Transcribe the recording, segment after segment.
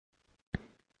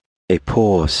a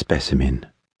poor specimen,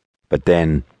 but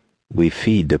then we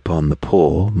feed upon the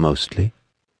poor mostly.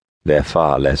 They're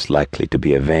far less likely to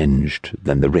be avenged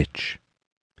than the rich.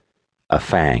 A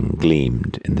fang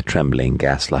gleamed in the trembling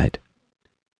gaslight.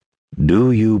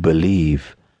 Do you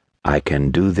believe I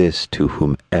can do this to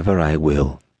whomever I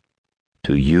will,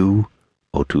 to you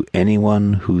or to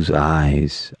anyone whose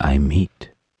eyes I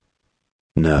meet?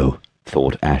 No,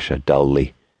 thought Asher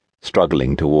dully,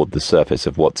 struggling toward the surface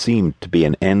of what seemed to be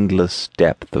an endless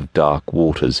depth of dark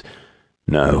waters.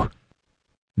 No,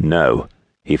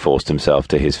 he forced himself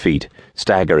to his feet,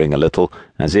 staggering a little,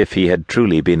 as if he had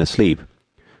truly been asleep.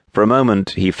 For a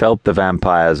moment he felt the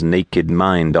vampire's naked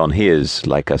mind on his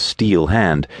like a steel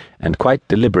hand, and quite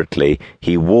deliberately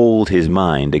he walled his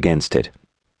mind against it.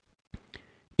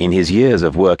 In his years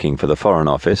of working for the Foreign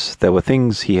Office, there were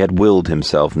things he had willed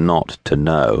himself not to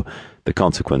know, the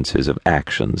consequences of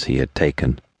actions he had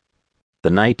taken. The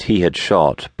night he had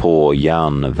shot poor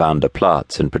Jan van der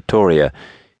Plaats in Pretoria,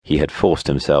 he had forced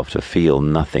himself to feel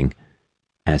nothing,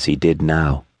 as he did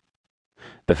now.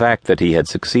 The fact that he had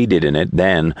succeeded in it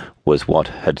then was what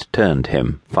had turned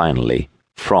him, finally,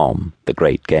 from the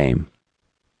great game.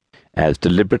 As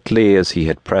deliberately as he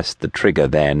had pressed the trigger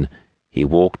then, he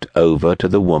walked over to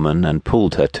the woman and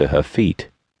pulled her to her feet.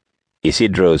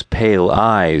 Isidro's pale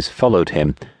eyes followed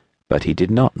him, but he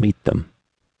did not meet them.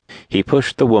 He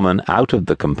pushed the woman out of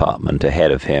the compartment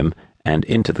ahead of him and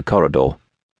into the corridor.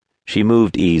 She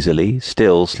moved easily,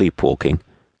 still sleepwalking.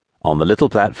 On the little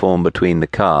platform between the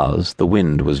cars, the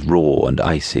wind was raw and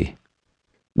icy.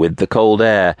 With the cold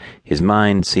air, his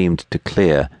mind seemed to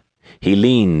clear. He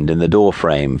leaned in the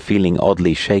doorframe, feeling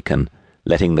oddly shaken,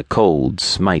 letting the cold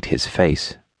smite his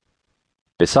face.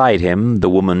 Beside him, the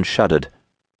woman shuddered.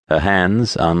 Her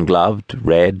hands, ungloved,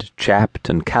 red, chapped,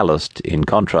 and calloused in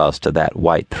contrast to that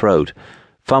white throat,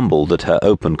 fumbled at her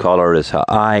open collar as her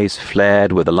eyes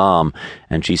flared with alarm,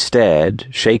 and she stared,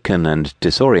 shaken and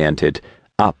disoriented,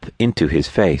 up into his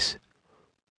face.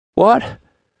 "What?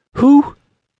 Who?"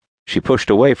 She pushed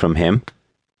away from him,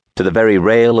 to the very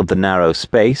rail of the narrow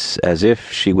space, as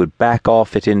if she would back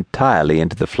off it entirely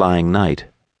into the flying night.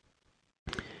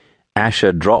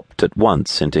 Asher dropped at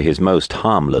once into his most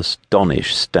harmless,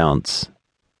 donnish stance.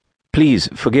 "Please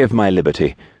forgive my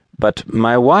liberty, but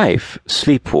my wife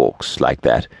sleepwalks like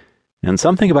that, and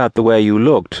something about the way you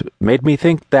looked made me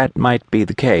think that might be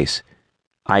the case.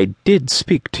 I did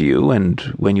speak to you, and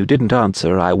when you didn't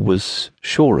answer, I was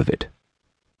sure of it."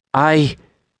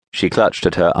 She clutched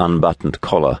at her unbuttoned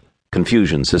collar,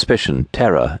 confusion, suspicion,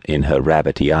 terror in her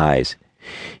rabbity eyes.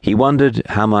 He wondered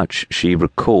how much she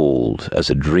recalled as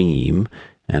a dream,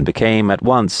 and became at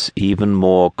once even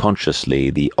more consciously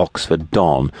the Oxford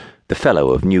Don, the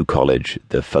fellow of New College,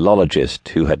 the philologist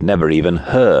who had never even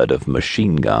heard of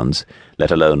machine guns,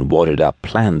 let alone wadded up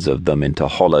plans of them into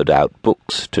hollowed-out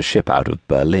books to ship out of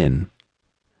Berlin.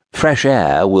 "Fresh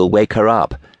air will wake her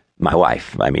up. My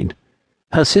wife, I mean.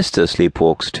 Her sister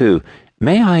sleepwalks too.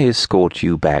 May I escort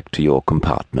you back to your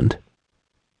compartment?"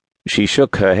 She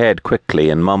shook her head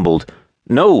quickly and mumbled,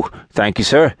 "No, thank you,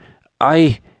 sir.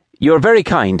 You're very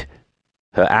kind."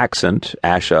 Her accent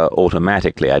Asher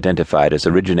automatically identified as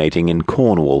originating in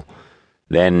Cornwall.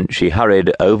 Then she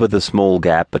hurried over the small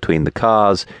gap between the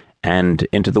cars and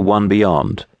into the one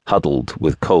beyond, huddled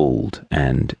with cold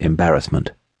and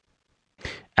embarrassment.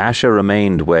 Asher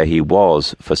remained where he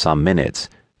was for some minutes,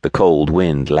 the cold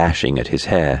wind lashing at his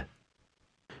hair.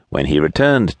 When he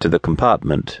returned to the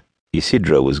compartment,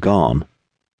 Isidro was gone.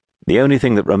 The only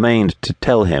thing that remained to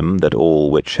tell him that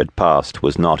all which had passed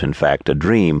was not in fact a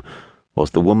dream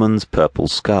was the woman's purple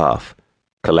scarf,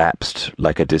 collapsed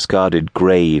like a discarded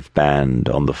grave band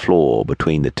on the floor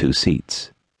between the two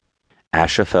seats.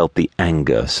 Asher felt the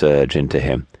anger surge into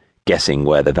him, guessing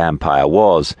where the vampire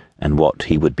was and what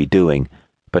he would be doing,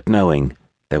 but knowing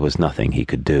there was nothing he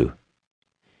could do.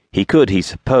 He could, he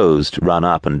supposed, run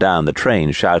up and down the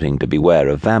train shouting to beware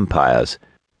of vampires,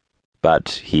 but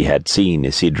he had seen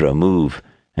Isidro move,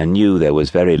 and knew there was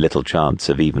very little chance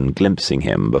of even glimpsing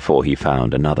him before he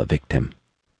found another victim.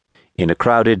 In a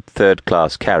crowded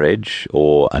third-class carriage,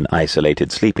 or an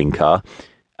isolated sleeping car,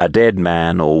 a dead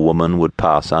man or woman would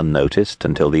pass unnoticed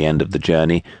until the end of the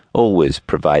journey, always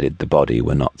provided the body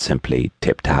were not simply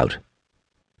tipped out.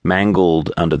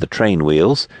 Mangled under the train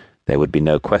wheels, there would be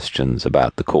no questions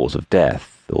about the cause of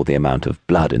death or the amount of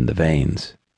blood in the veins.